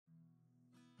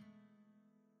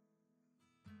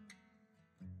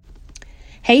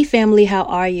Hey family, how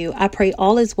are you? I pray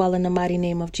all is well in the mighty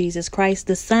name of Jesus Christ,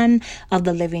 the Son of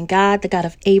the living God, the God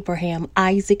of Abraham,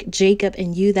 Isaac, Jacob,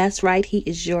 and you. That's right, he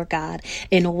is your God.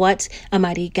 And what a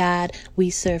mighty God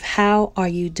we serve. How are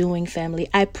you doing, family?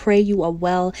 I pray you are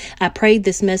well. I pray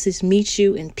this message meets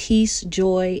you in peace,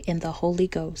 joy, and the Holy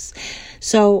Ghost.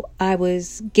 So I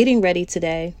was getting ready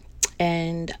today.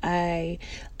 And a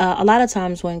lot of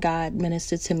times when God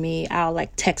ministered to me, I'll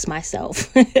text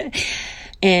myself.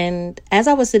 And as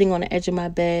I was sitting on the edge of my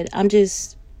bed, I'm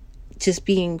just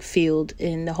being filled,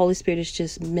 and the Holy Spirit is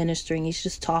just ministering. He's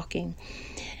just talking.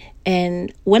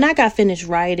 And when I got finished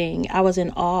writing, I was in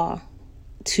awe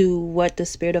to what the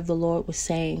Spirit of the Lord was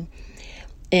saying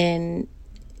and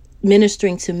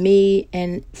ministering to me,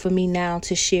 and for me now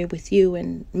to share with you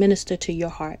and minister to your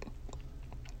heart.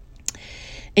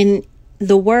 And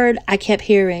the word I kept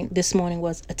hearing this morning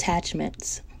was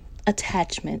attachments.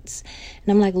 And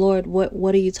I'm like, Lord,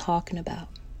 what are you talking about?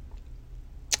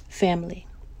 Family.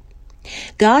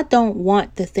 God don't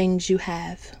want the things you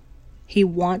have. He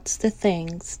wants the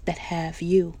things that have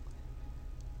you.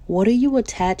 What are you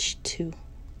attached to?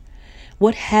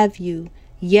 What have you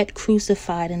yet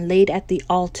crucified and laid at the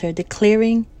altar,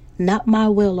 declaring, not my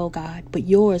will, O God, but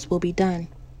yours will be done?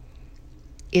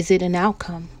 Is it an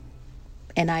outcome,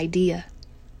 an idea,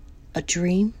 a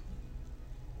dream?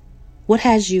 What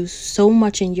has you so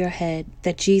much in your head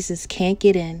that Jesus can't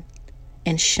get in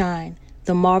and shine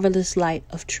the marvelous light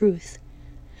of truth?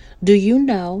 Do you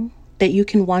know that you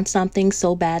can want something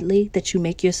so badly that you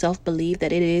make yourself believe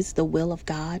that it is the will of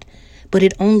God, but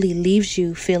it only leaves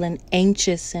you feeling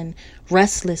anxious and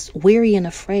restless, weary and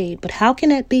afraid? But how can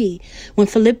that be when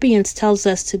Philippians tells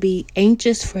us to be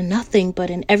anxious for nothing, but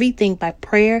in everything by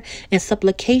prayer and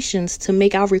supplications to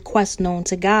make our requests known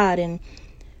to God? And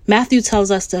Matthew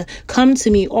tells us to come to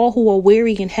me, all who are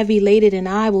weary and heavy laden, and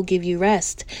I will give you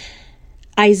rest.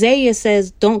 Isaiah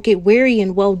says, don't get weary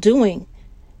in well-doing.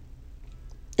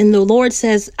 And the Lord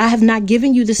says, I have not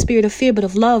given you the spirit of fear, but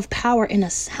of love, power, and a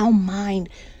sound mind.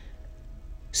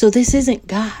 So this isn't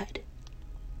God.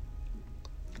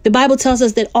 The Bible tells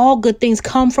us that all good things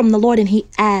come from the Lord, and he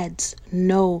adds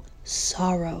no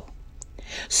sorrow.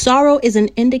 Sorrow is an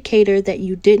indicator that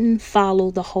you didn't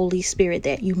follow the Holy Spirit,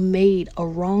 that you made a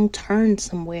wrong turn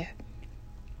somewhere.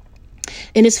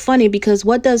 And it's funny because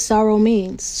what does sorrow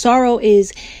mean? Sorrow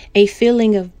is a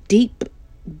feeling of deep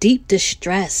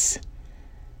distress,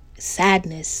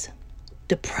 sadness,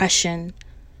 depression,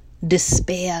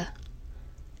 despair,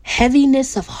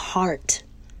 heaviness of heart,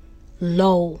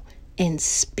 low in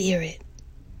spirit.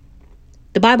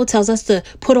 The Bible tells us to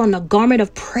put on a garment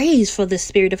of praise for the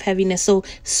spirit of heaviness. So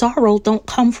sorrow don't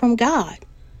come from God.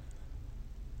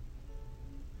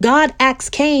 God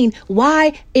asked Cain,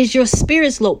 why is your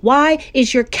spirits low? Why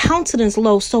is your countenance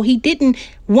low? So he didn't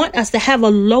want us to have a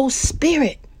low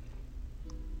spirit.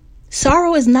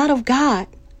 Sorrow is not of God.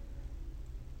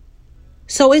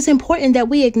 So it's important that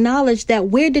we acknowledge that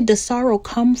where did the sorrow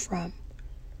come from?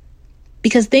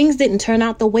 Because things didn't turn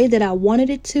out the way that I wanted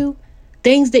it to.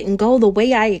 Things didn't go the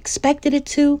way I expected it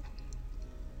to.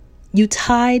 You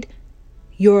tied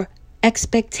your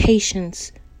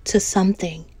expectations to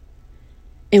something.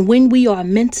 And when we are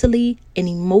mentally and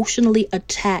emotionally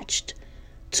attached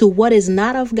to what is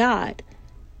not of God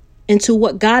and to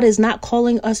what God is not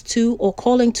calling us to or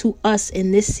calling to us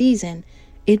in this season,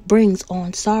 it brings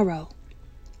on sorrow.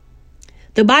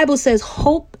 The Bible says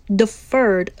hope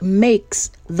deferred makes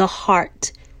the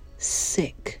heart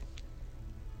sick.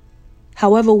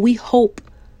 However, we hope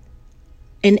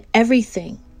in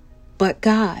everything but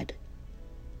God.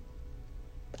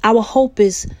 Our hope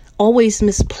is always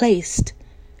misplaced.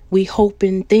 We hope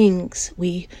in things.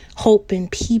 We hope in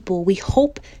people. We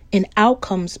hope in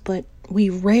outcomes, but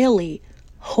we rarely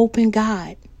hope in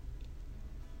God.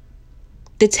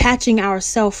 Detaching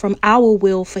ourselves from our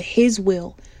will for his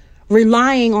will,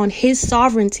 relying on his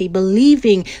sovereignty,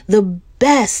 believing the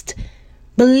best,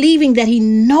 believing that he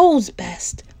knows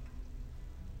best.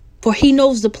 For he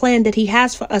knows the plan that he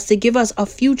has for us to give us a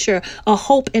future, a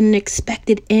hope, and an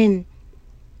expected end.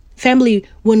 Family,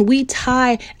 when we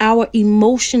tie our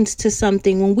emotions to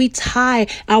something, when we tie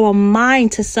our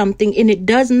mind to something and it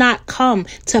does not come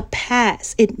to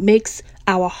pass, it makes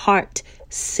our heart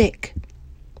sick.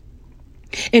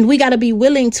 And we got to be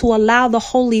willing to allow the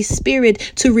Holy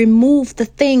Spirit to remove the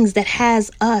things that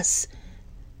has us.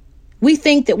 We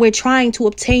think that we're trying to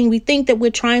obtain, we think that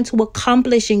we're trying to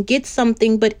accomplish and get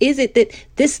something, but is it that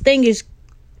this thing is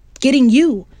getting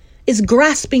you, is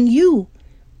grasping you?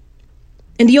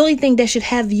 And the only thing that should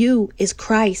have you is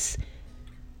Christ.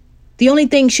 The only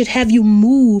thing should have you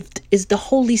moved is the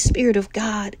Holy Spirit of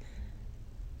God.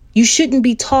 You shouldn't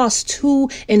be tossed to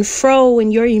and fro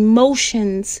in your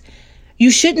emotions. You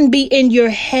shouldn't be in your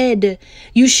head.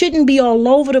 You shouldn't be all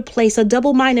over the place. A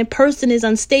double-minded person is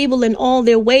unstable in all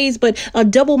their ways, but a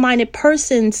double-minded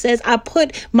person says, I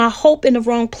put my hope in the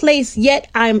wrong place,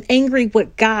 yet I'm angry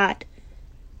with God.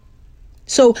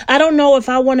 So I don't know if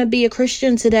I want to be a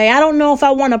Christian today. I don't know if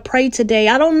I want to pray today.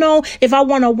 I don't know if I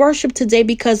want to worship today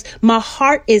because my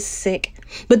heart is sick.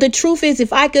 But the truth is,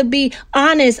 if I could be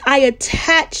honest, I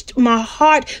attached my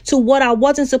heart to what I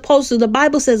wasn't supposed to. The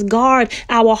Bible says guard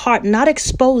our heart, not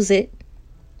expose it.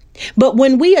 But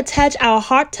when we attach our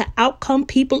heart to outcome,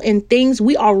 people, and things,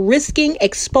 we are risking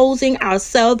exposing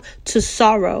ourselves to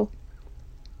sorrow.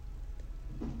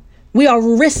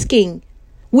 We're risking,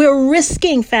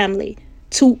 family,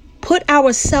 to put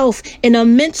ourselves in a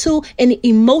mental and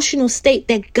emotional state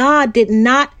that God did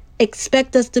not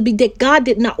expect us to be, that God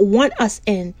did not want us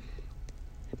in.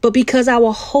 But because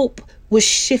our hope was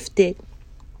shifted.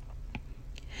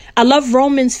 I love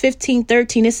Romans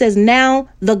 15:13. It says, now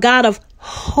the God of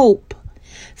hope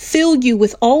fill you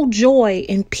with all joy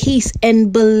and peace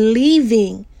and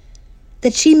believing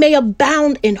that ye may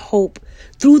abound in hope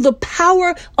through the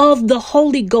power of the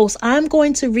Holy Ghost. I'm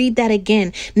going to read that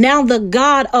again. Now the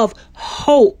God of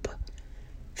hope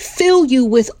fill you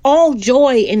with all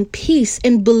joy and peace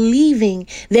in believing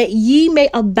that ye may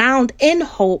abound in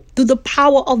hope through the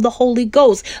power of the Holy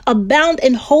Ghost. Abound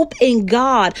in hope in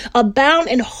God. Abound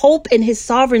in hope in his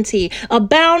sovereignty.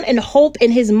 Abound in hope in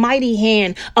his mighty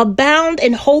hand. Abound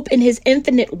in hope in his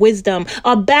infinite wisdom.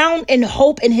 Abound in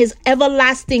hope in his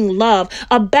everlasting love.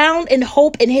 Abound in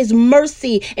hope in his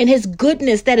mercy and his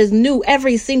goodness that is new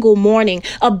every single morning.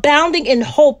 Abounding in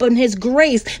hope in his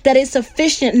grace that is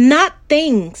sufficient, not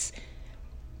things,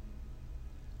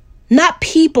 not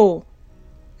people,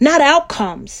 not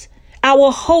outcomes. Our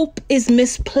hope is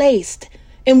misplaced.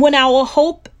 And when our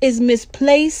hope is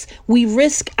misplaced, we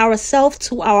risk ourselves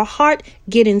to our heart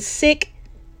getting sick.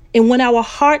 And when our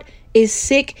heart is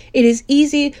sick, it is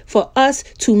easy for us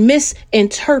to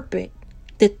misinterpret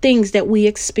the things that we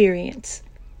experience.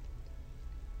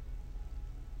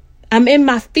 I'm in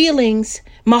my feelings.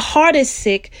 My heart is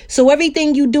sick. So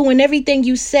everything you do and everything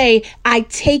you say, I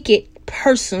take it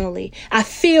personally. I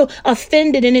feel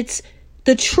offended, and it's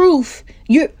the truth.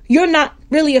 You're not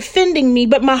really offending me,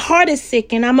 but my heart is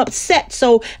sick and I'm upset.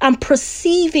 So I'm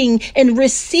perceiving and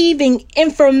receiving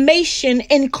information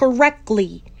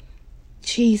incorrectly.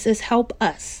 Jesus, help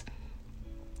us.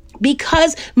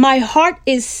 Because my heart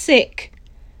is sick,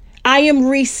 I am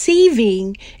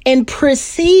receiving and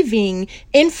perceiving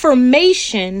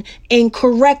information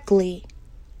incorrectly.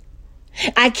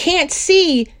 I can't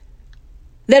see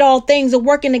that all things are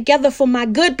working together for my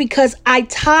good because I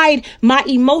tied my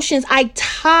emotions. I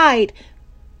tied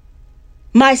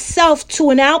myself to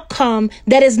an outcome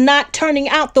that is not turning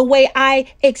out the way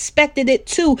I expected it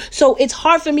to. So it's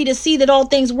hard for me to see that all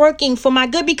things working for my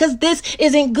good because this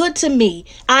isn't good to me.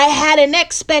 I had an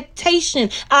expectation.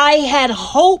 I had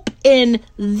hope in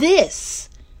this,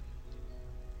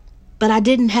 but I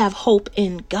didn't have hope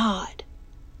in God.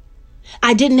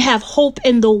 I didn't have hope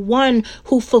in the one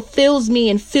who fulfills me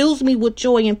and fills me with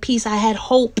joy and peace. I had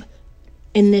hope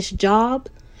in this job.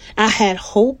 I had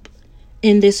hope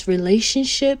in this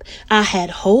relationship. I had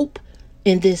hope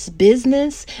in this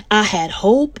business. I had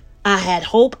hope. I had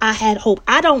hope. I had hope.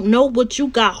 I don't know what you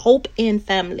got hope in,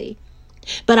 family,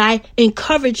 but I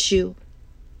encourage you.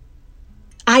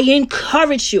 I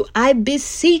encourage you. I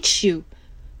beseech you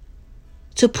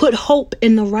to put hope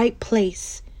in the right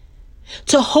place.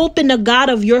 To hope in the God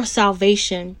of your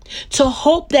salvation, to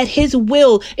hope that his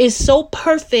will is so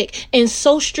perfect and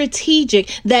so strategic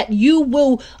that you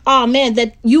will,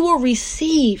 that you will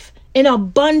receive in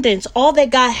abundance all that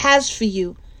God has for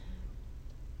you.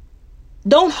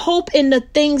 Don't hope in the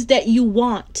things that you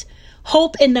want.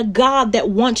 Hope in the God that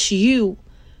wants you,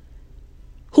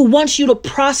 who wants you to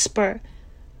prosper.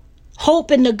 Hope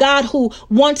in the God who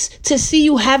wants to see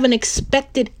you have an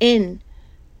expected end.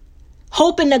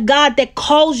 Hope in the God that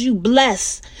calls you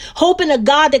blessed. Hope in the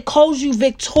God that calls you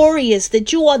victorious,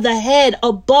 that you are the head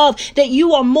above, that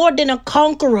you are more than a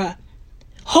conqueror.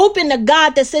 Hope in the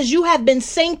God that says you have been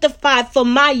sanctified for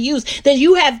my use, that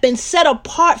you have been set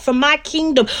apart for my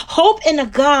kingdom. Hope in a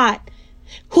God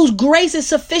whose grace is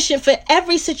sufficient for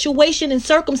every situation and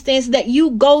circumstance that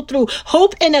you go through.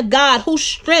 Hope in a God whose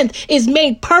strength is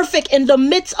made perfect in the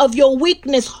midst of your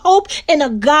weakness. Hope in a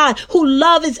God whose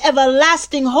love is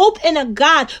everlasting. Hope in a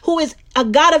God who is a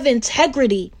God of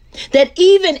integrity, that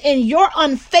even in your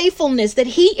unfaithfulness, that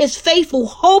he is faithful.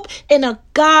 Hope in a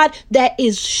God that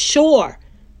is sure,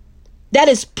 that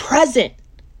is present.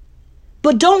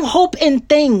 But don't hope in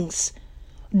things.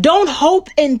 Don't hope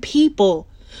in people.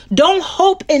 Don't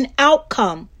hope in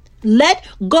outcome. Let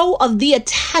go of the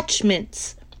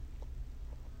attachments.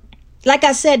 Like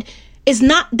I said, it's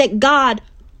not that God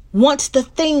wants the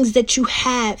things that you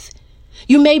have.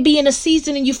 You may be in a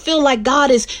season and you feel like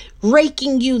God is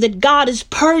raking you, that God is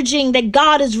purging, that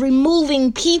God is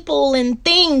removing people and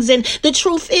things. And the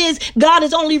truth is, God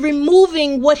is only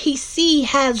removing what he sees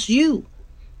has you.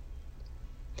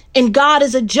 And God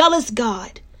is a jealous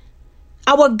God.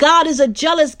 Our God is a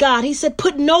jealous God. He said,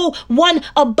 put no one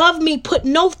above me, put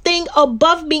no thing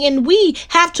above me. And we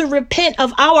have to repent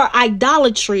of our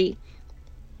idolatry.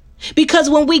 Because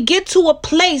when we get to a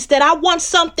place that I want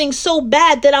something so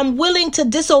bad that I'm willing to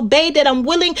disobey, that I'm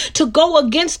willing to go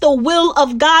against the will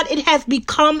of God, it has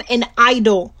become an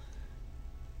idol.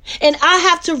 And I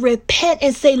have to repent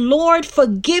and say, Lord,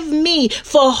 forgive me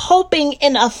for hoping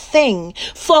in a thing,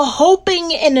 for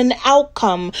hoping in an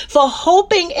outcome, for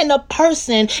hoping in a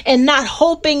person and not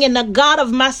hoping in the God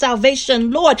of my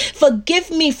salvation. Lord, forgive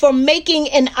me for making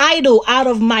an idol out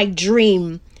of my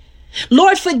dream.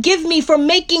 Lord, forgive me for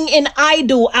making an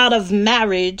idol out of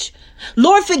marriage.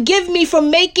 Lord, forgive me for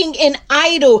making an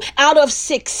idol out of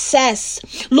success.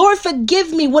 Lord,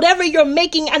 forgive me, whatever you're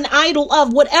making an idol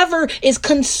of, whatever is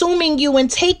consuming you and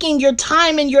taking your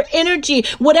time and your energy,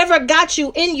 whatever got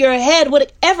you in your head,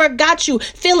 whatever got you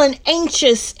feeling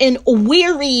anxious and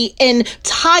weary and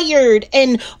tired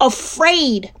and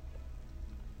afraid.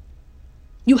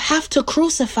 You have to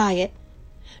crucify it.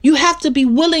 You have to be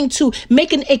willing to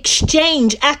make an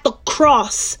exchange at the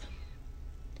cross.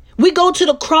 We go to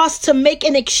the cross to make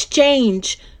an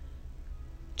exchange.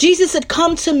 Jesus said,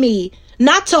 come to me,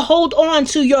 not to hold on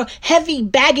to your heavy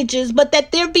baggages, but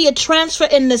that there be a transfer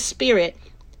in the spirit.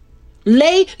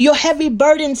 Lay your heavy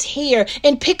burdens here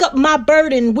and pick up my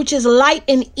burden, which is light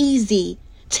and easy.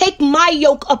 Take my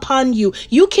yoke upon you.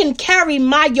 You can carry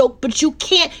my yoke, but you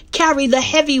can't carry the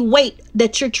heavy weight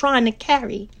that you're trying to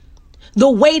carry. The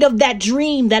weight of that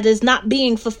dream that is not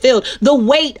being fulfilled, the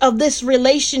weight of this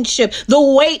relationship, the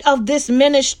weight of this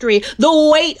ministry,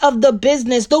 the weight of the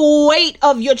business, the weight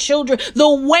of your children, the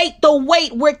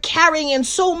weight. We're carrying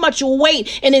so much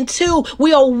weight. And until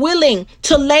we are willing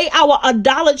to lay our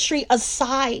idolatry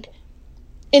aside,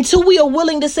 until we are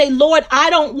willing to say, Lord, I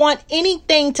don't want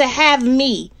anything to have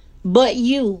me but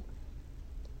you.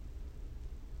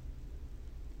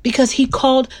 Because he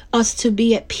called us to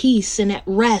be at peace and at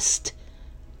rest.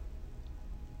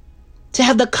 To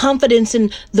have the confidence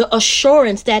and the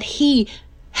assurance that he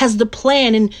has the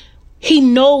plan and he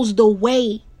knows the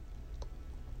way.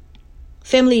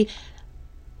 Family,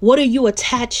 what are you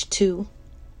attached to?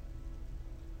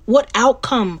 What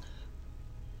outcome?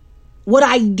 What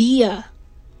idea?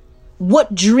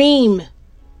 What dream?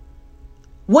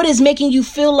 What is making you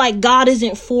feel like God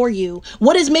isn't for you?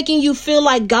 What is making you feel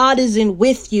like God isn't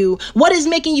with you? What is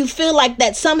making you feel like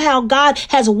that somehow God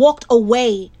has walked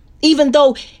away, even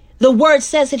though the word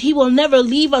says that he will never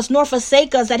leave us nor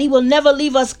forsake us, that he will never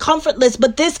leave us comfortless.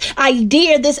 But this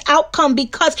idea, this outcome,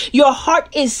 because your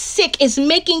heart is sick, is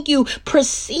making you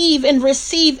perceive and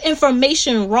receive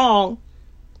information wrong.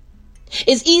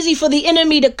 It's easy for the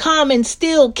enemy to come and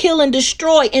steal, kill, and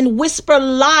destroy and whisper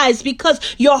lies because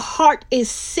your heart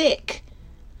is sick,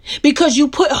 because you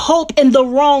put hope in the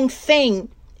wrong thing.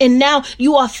 And now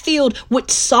you are filled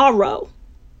with sorrow.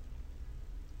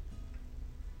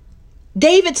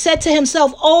 David said to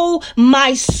himself, oh,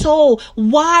 my soul,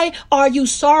 why are you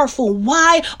sorrowful?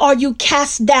 Why are you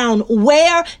cast down?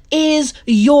 Where is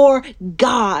your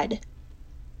God?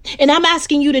 And I'm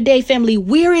asking you today, family,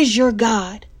 where is your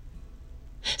God?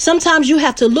 Sometimes you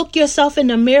have to look yourself in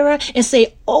the mirror and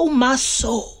say, oh, my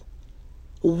soul,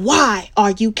 why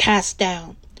are you cast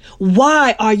down?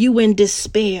 Why are you in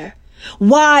despair?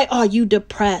 Why are you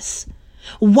depressed?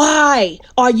 Why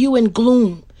are you in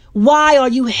gloom? Why are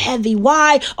you heavy?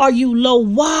 Why are you low?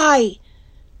 Why?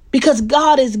 Because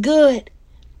God is good.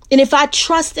 And if I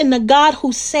trust in the God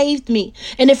who saved me,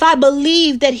 and if I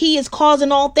believe that he is causing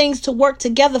all things to work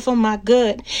together for my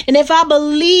good, and if I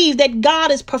believe that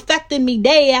God is perfecting me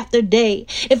day after day,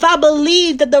 if I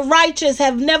believe that the righteous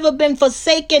have never been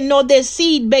forsaken nor their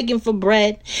seed begging for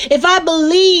bread, if I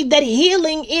believe that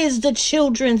healing is the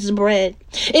children's bread,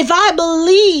 if I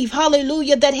believe,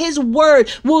 hallelujah, that his word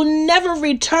will never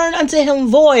return unto him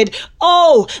void,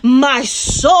 oh, my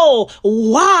soul,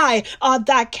 why art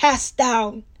thou cast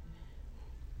down?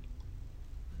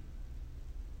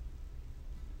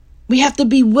 We have to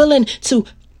be willing to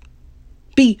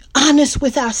be honest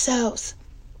with ourselves.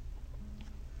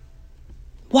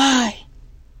 Why?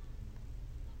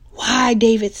 Why,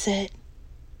 David said.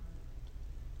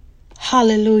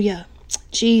 Hallelujah.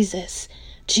 Jesus.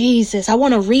 Jesus, I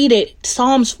want to read it.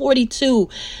 Psalms 42.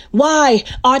 Why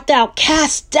art thou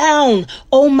cast down,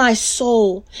 O my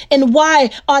soul? And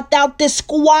why art thou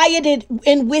disquieted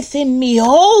and within me?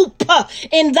 Hope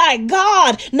in thy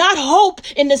God, not hope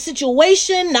in the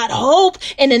situation, not hope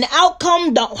in an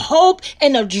outcome, not hope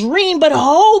in a dream, but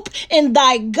hope in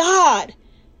thy God.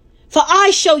 For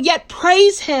I shall yet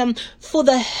praise him for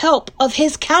the help of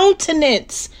his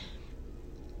countenance.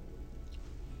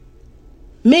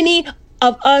 Many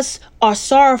of us are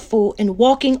sorrowful and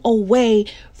walking away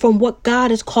from what God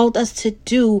has called us to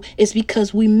do is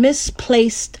because we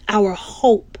misplaced our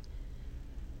hope.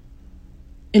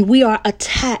 And we are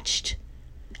attached.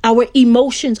 Our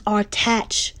emotions are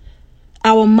attached.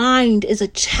 Our mind is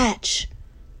attached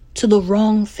to the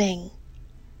wrong thing.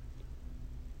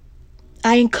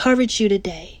 I encourage you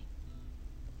today.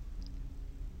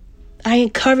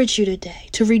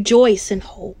 To rejoice in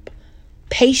hope,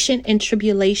 patient in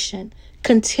tribulation,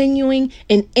 continuing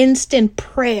in instant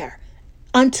prayer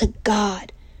unto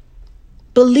God,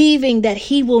 believing that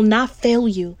he will not fail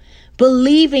you,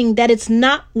 believing that it's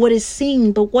not what is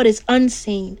seen, but what is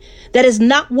unseen, that is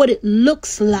not what it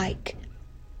looks like.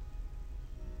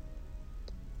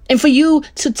 And for you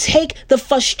to take the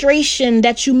frustration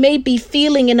that you may be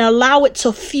feeling and allow it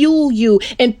to fuel you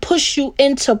and push you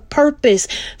into purpose.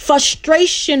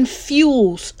 Frustration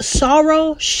fuels,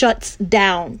 sorrow shuts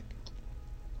down.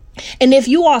 And if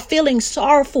you are feeling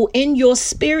sorrowful in your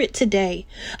spirit today,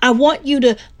 I want you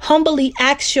to humbly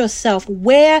ask yourself,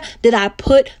 where did I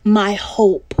put my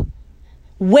hope?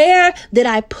 Where did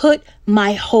I put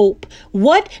my hope?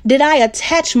 What did I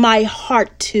attach my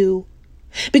heart to?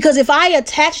 Because if I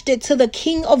attached it to the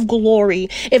King of Glory,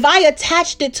 if I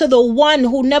attached it to the one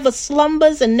who never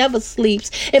slumbers and never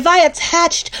sleeps, if I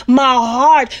attached my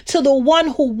heart to the one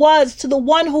who was, to the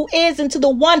one who is, and to the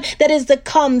one that is to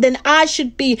come, then I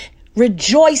should be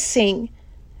rejoicing.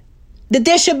 That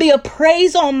there should be a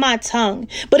praise on my tongue.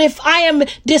 But if I am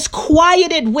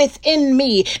disquieted within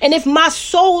me, and if my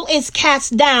soul is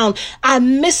cast down, I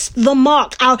missed the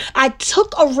mark. I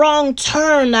took a wrong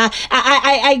turn.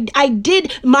 I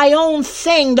did my own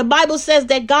thing. The Bible says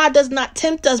that God does not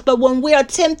tempt us, but when we are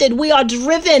tempted, we are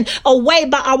driven away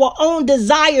by our own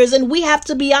desires. And we have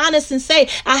to be honest and say,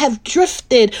 I have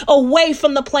drifted away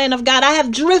from the plan of God. I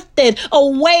have drifted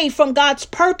away from God's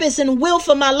purpose and will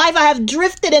for my life. I have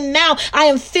drifted, and now I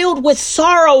am filled with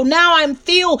sorrow. Now I'm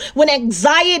filled with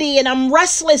anxiety, and I'm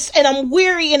restless and I'm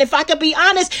weary. And if I could be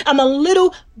honest, I'm a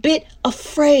little bit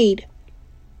afraid.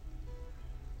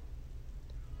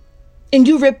 And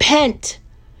you repent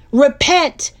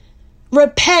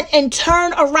and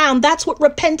turn around. That's what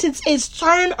repentance is.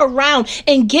 Turn around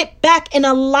and get back in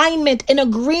alignment, in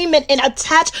agreement, and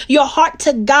attach your heart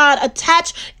to God.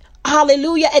 Attach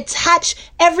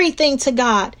everything to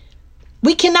God.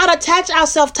 We cannot attach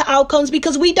ourselves to outcomes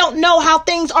because we don't know how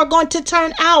things are going to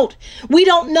turn out. We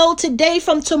don't know today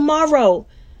from tomorrow.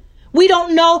 We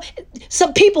don't know.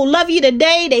 Some people love you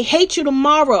today. They hate you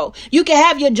tomorrow. You can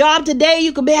have your job today.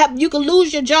 You can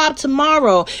lose your job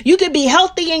tomorrow. You could be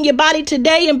healthy in your body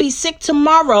today and be sick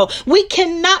tomorrow. We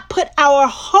cannot put our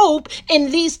hope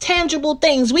in these tangible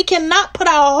things. We cannot put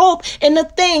our hope in the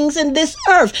things in this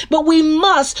earth, but we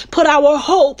must put our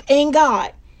hope in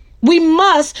God. We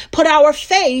must put our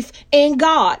faith in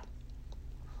God.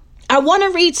 I want to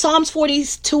read Psalms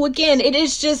 42 again.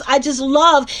 I just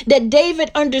love that David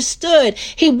understood.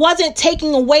 He wasn't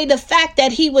taking away the fact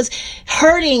that he was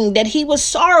hurting, that he was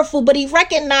sorrowful, but he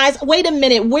recognized, wait a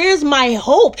minute, where's my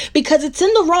hope? Because it's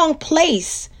in the wrong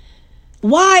place.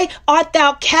 Why art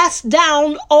thou cast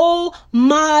down, O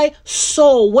my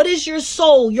soul? What is your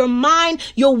soul? Your mind,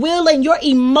 your will, and your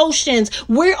emotions.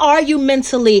 Where are you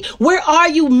mentally? Where are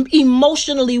you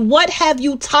emotionally? What have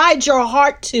you tied your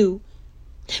heart to?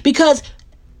 Because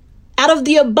out of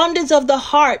the abundance of the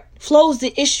heart flows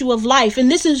the issue of life.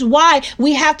 And this is why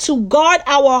we have to guard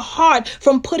our heart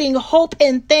from putting hope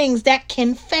in things that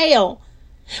can fail.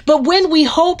 But when we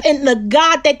hope in the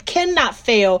God that cannot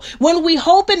fail, when we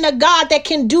hope in the God that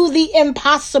can do the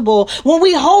impossible, when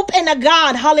we hope in a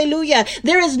God, hallelujah,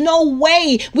 there is no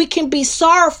way we can be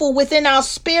sorrowful within our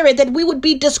spirit, that we would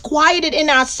be disquieted in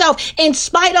ourselves in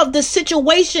spite of the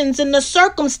situations and the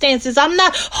circumstances. I'm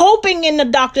not hoping in the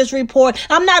doctor's report.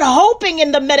 I'm not hoping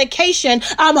in the medication.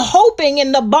 I'm hoping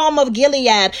in the balm of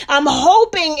Gilead. I'm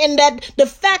hoping in that the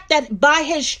fact that by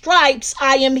his stripes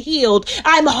I am healed.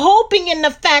 I'm hoping in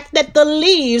the fact that the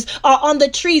leaves are on the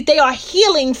trees. They are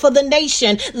healing for the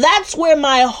nation. That's where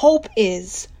my hope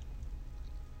is.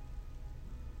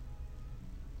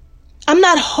 I'm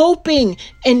not hoping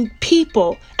in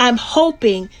people. I'm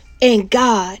hoping in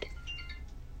God.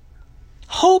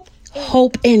 Hope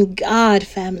hope in God,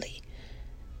 family.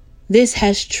 This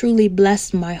has truly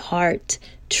blessed my heart,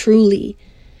 truly.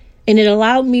 And it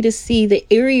allowed me to see the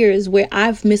areas where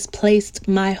I've misplaced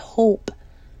my hope,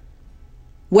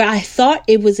 where I thought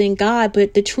it was in God,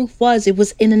 but the truth was it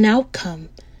was in an outcome.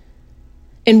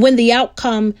 And when the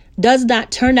outcome does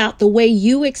not turn out the way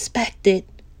you expected,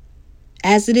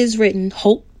 as it is written,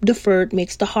 hope deferred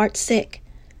makes the heart sick.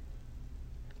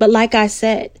 But like I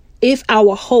said, if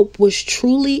our hope was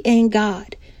truly in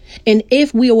God, and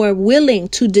if we were willing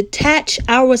to detach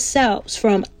ourselves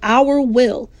from our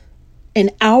will and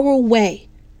our way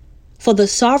for the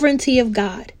sovereignty of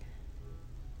God,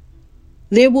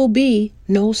 there will be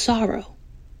no sorrow.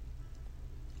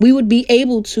 We would be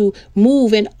able to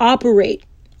move and operate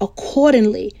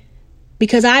accordingly,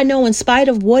 because I know in spite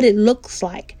of what it looks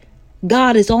like,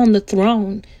 God is on the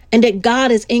throne and that God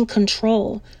is in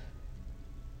control.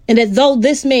 And that though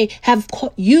this may have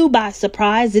caught you by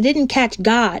surprise, it didn't catch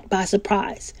God by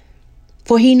surprise.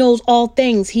 For he knows all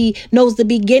things. He knows the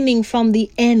beginning from the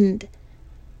end.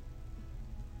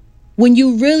 When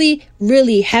you really,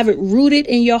 really have it rooted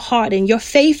in your heart and your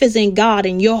faith is in God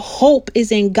and your hope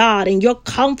is in God and your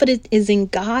confidence is in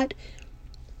God,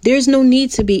 there's no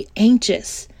need to be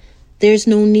anxious. There's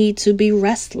no need to be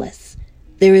restless.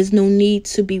 There is no need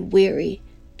to be weary.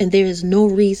 And there is no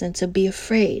reason to be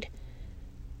afraid.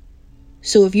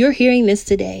 So if you're hearing this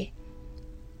today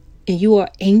and you are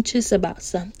anxious about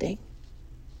something,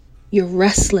 you're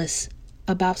restless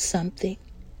about something,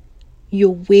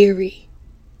 you're weary,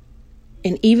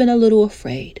 and even a little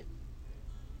afraid,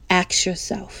 ask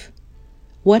yourself,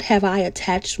 what have I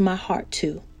attached my heart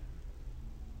to?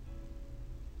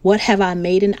 What have I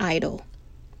made an idol?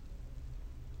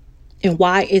 And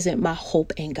why isn't my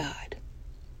hope in God?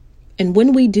 And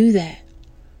when we do that,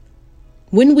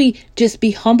 when we just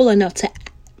be humble enough to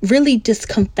really just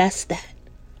confess that,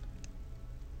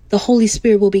 the Holy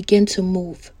Spirit will begin to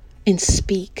move and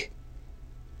speak.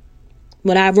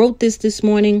 When I wrote this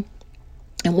morning,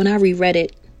 and when I reread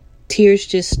it, tears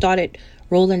just started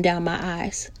rolling down my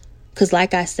eyes. Because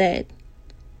like I said,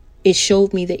 it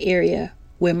showed me the area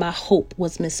where my hope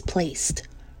was misplaced.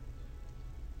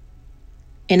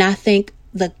 And I thank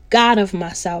the God of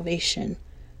my salvation,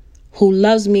 who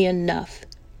loves me enough,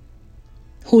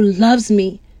 who loves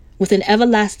me with an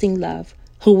everlasting love,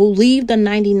 who will leave the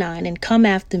 99 and come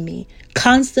after me,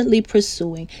 constantly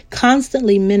pursuing,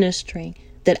 constantly ministering,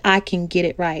 that I can get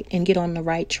it right and get on the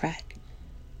right track.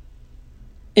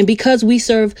 And because we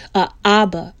serve a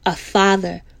Abba, a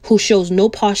Father who shows no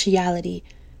partiality,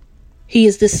 he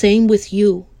is the same with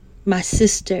you, my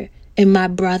sister and my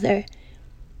brother.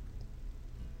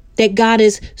 That God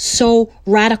is so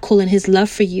radical in his love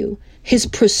for you, his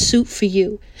pursuit for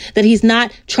you, that he's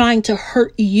not trying to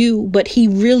hurt you, but he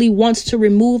really wants to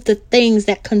remove the things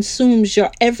that consumes your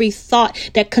every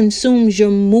thought, that consumes your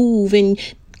move and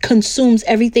consumes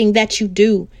everything that you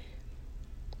do.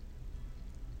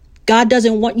 God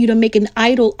doesn't want you to make an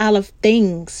idol out of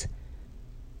things.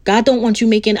 God don't want you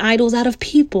making idols out of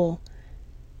people.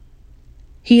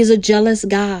 He is a jealous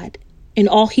God, and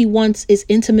all he wants is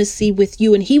intimacy with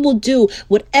you, and he will do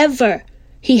whatever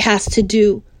he has to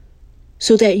do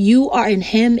so that you are in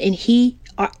him and he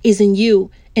is in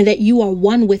you, and that you are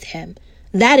one with him.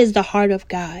 That is the heart of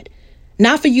God.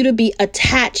 Not for you to be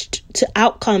attached to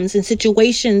outcomes and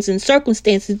situations and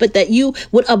circumstances, but that you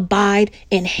would abide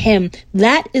in him.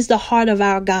 That is the heart of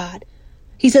our God.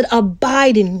 He said,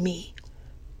 abide in me.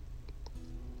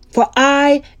 For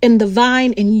I am the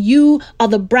vine and you are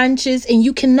the branches, and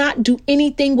you cannot do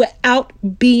anything without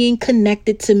being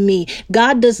connected to me.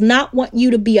 God does not want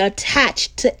you to be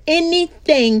attached to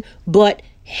anything but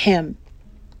him.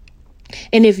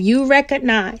 And if you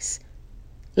recognize,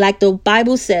 like the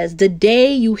Bible says, the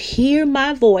day you hear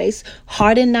my voice,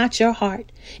 harden not your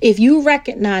heart. If you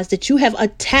recognize that you have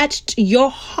attached your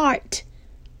heart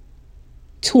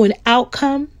to an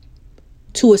outcome,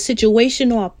 to a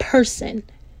situation or a person,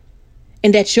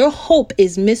 and that your hope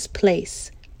is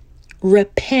misplaced,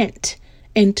 repent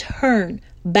and turn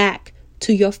back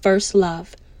to your first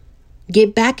love.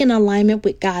 Get back in alignment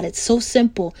with God. It's so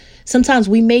simple. Sometimes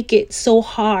we make it so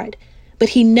hard. But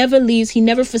he never leaves, he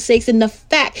never forsakes. And the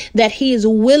fact that he is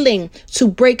willing to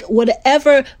break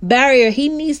whatever barrier he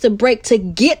needs to break to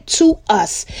get to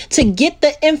us, to get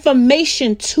the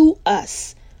information to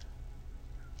us,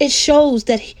 it shows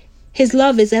that his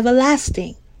love is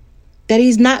everlasting, that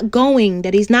he's not going,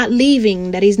 that he's not leaving,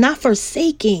 that he's not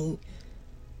forsaking.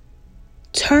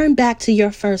 Turn back to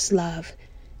your first love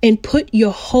and put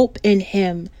your hope in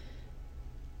him.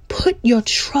 Put your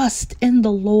trust in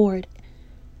the Lord.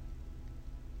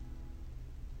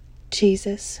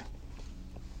 Jesus,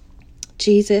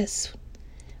 Jesus,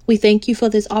 we thank you for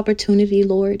this opportunity,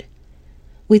 Lord.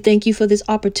 We thank you for this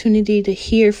opportunity to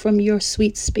hear from your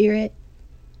sweet spirit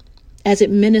as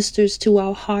it ministers to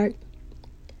our heart.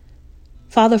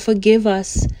 Father, forgive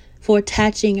us for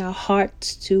attaching our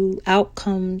hearts to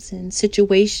outcomes and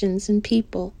situations and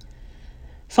people.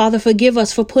 Father, forgive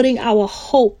us for putting our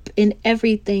hope in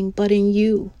everything but in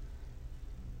you.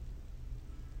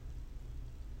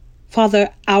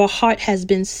 Father, our heart has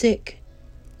been sick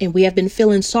and we have been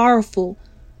feeling sorrowful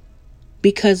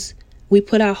because we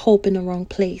put our hope in the wrong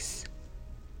place.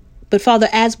 But Father,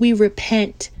 as we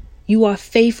repent, you are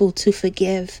faithful to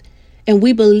forgive. And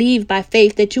we believe by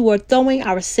faith that you are throwing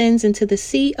our sins into the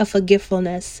sea of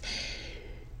forgetfulness.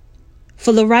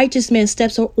 For the righteous man's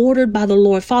steps are ordered by the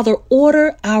Lord. Father,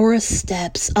 order our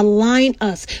steps. Align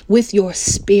us with your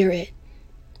spirit.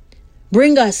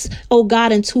 Bring us, oh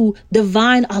God, into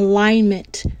divine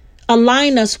alignment.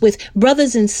 Align us with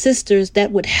brothers and sisters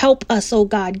that would help us, oh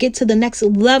God, get to the next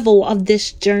level of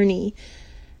this journey.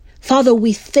 Father,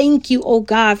 we thank you, oh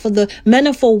God, for the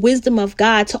manifold wisdom of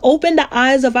God to open the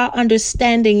eyes of our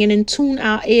understanding and tune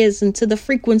our ears into the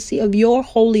frequency of your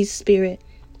Holy Spirit.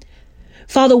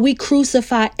 Father, we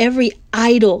crucify every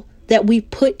idol that we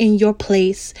put in your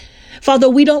place. Father,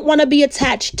 we don't want to be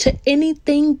attached to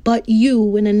anything but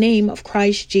you in the name of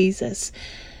Christ Jesus.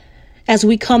 As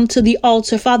we come to the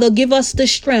altar, Father, give us the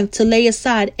strength to lay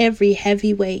aside every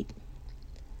heavy weight.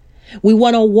 We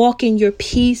want to walk in your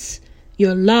peace,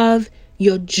 your love,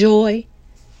 your joy.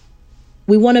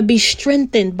 We want to be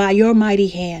strengthened by your mighty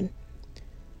hand.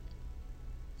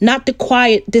 Not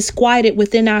disquieted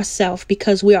within ourselves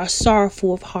because we are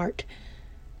sorrowful of heart.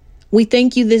 We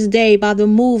thank you this day by the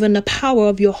move and the power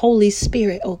of your Holy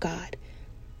Spirit, oh God.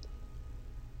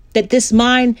 That this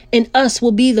mind in us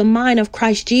will be the mind of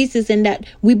Christ Jesus, and that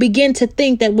we begin to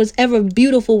think that whatever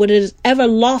beautiful, whatever is ever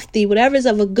lofty, whatever is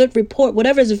of a good report,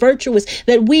 whatever is virtuous,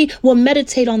 that we will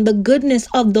meditate on the goodness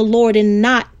of the Lord and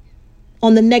not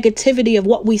on the negativity of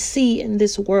what we see in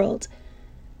this world.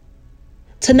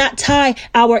 To not tie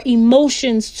our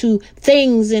emotions to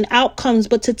things and outcomes,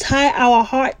 but to tie our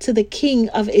heart to the King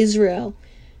of Israel.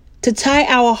 To tie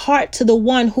our heart to the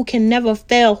one who can never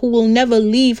fail, who will never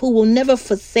leave, who will never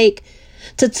forsake.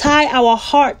 To tie our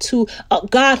heart to a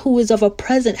God who is of a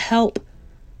present help.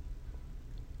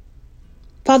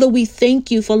 Father, we thank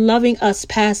you for loving us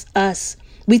past us.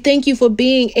 We thank you for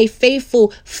being a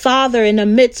faithful father in the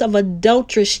midst of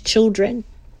adulterous children.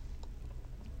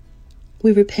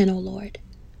 We repent, O Lord,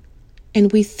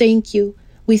 and we thank you.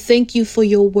 We thank you for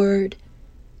your word.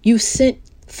 You sent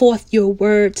forth your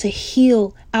word to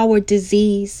heal our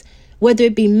disease, whether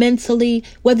it be mentally,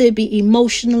 whether it be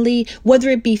emotionally, whether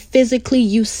it be physically.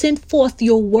 You sent forth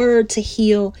your word to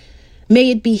heal.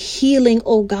 May it be healing,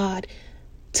 oh God,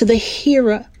 to the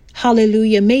hearer.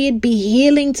 Hallelujah. May it be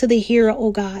healing to the hearer,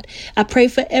 oh God. I pray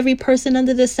for every person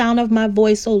under the sound of my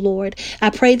voice, oh Lord. I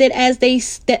pray that as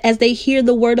they hear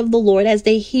the word of the Lord, as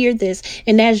they hear this,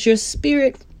 and as your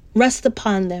spirit rests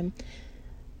upon them,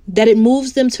 that it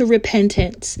moves them to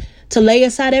repentance, to lay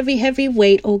aside every heavy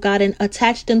weight, oh God, and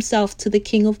attach themselves to the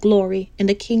King of glory and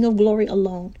the King of glory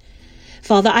alone.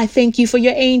 Father, I thank you for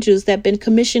your angels that have been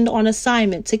commissioned on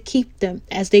assignment to keep them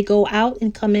as they go out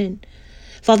and come in.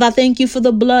 Father, I thank you for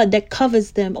the blood that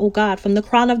covers them, oh God, from the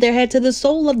crown of their head to the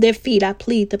sole of their feet. I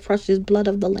plead the precious blood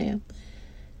of the Lamb.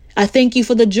 I thank you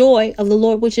for the joy of the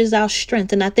Lord, which is our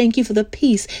strength. And I thank you for the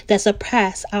peace that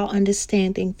surpasses our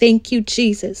understanding. Thank you,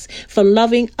 Jesus, for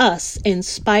loving us in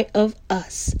spite of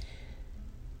us.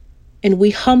 And we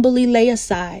humbly lay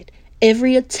aside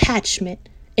every attachment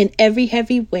and every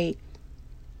heavy weight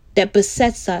that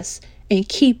besets us and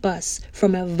keep us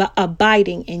from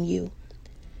abiding in you.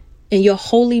 In your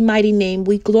holy, mighty name,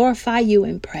 we glorify you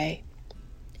and pray.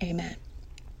 Amen.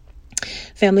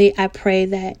 Family, I pray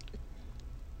that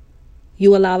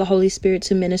you allow the Holy Spirit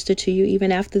to minister to you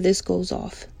even after this goes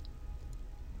off.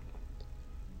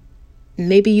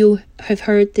 Maybe you have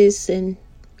heard this and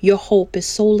your hope is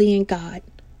solely in God.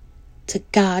 To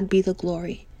God be the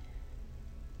glory.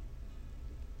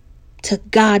 To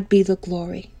God be the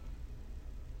glory.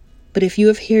 But if you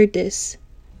have heard this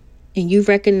and you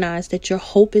recognize that your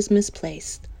hope is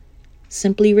misplaced,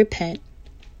 simply repent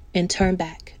and turn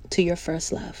back to your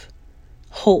first love.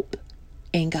 Hope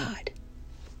in God.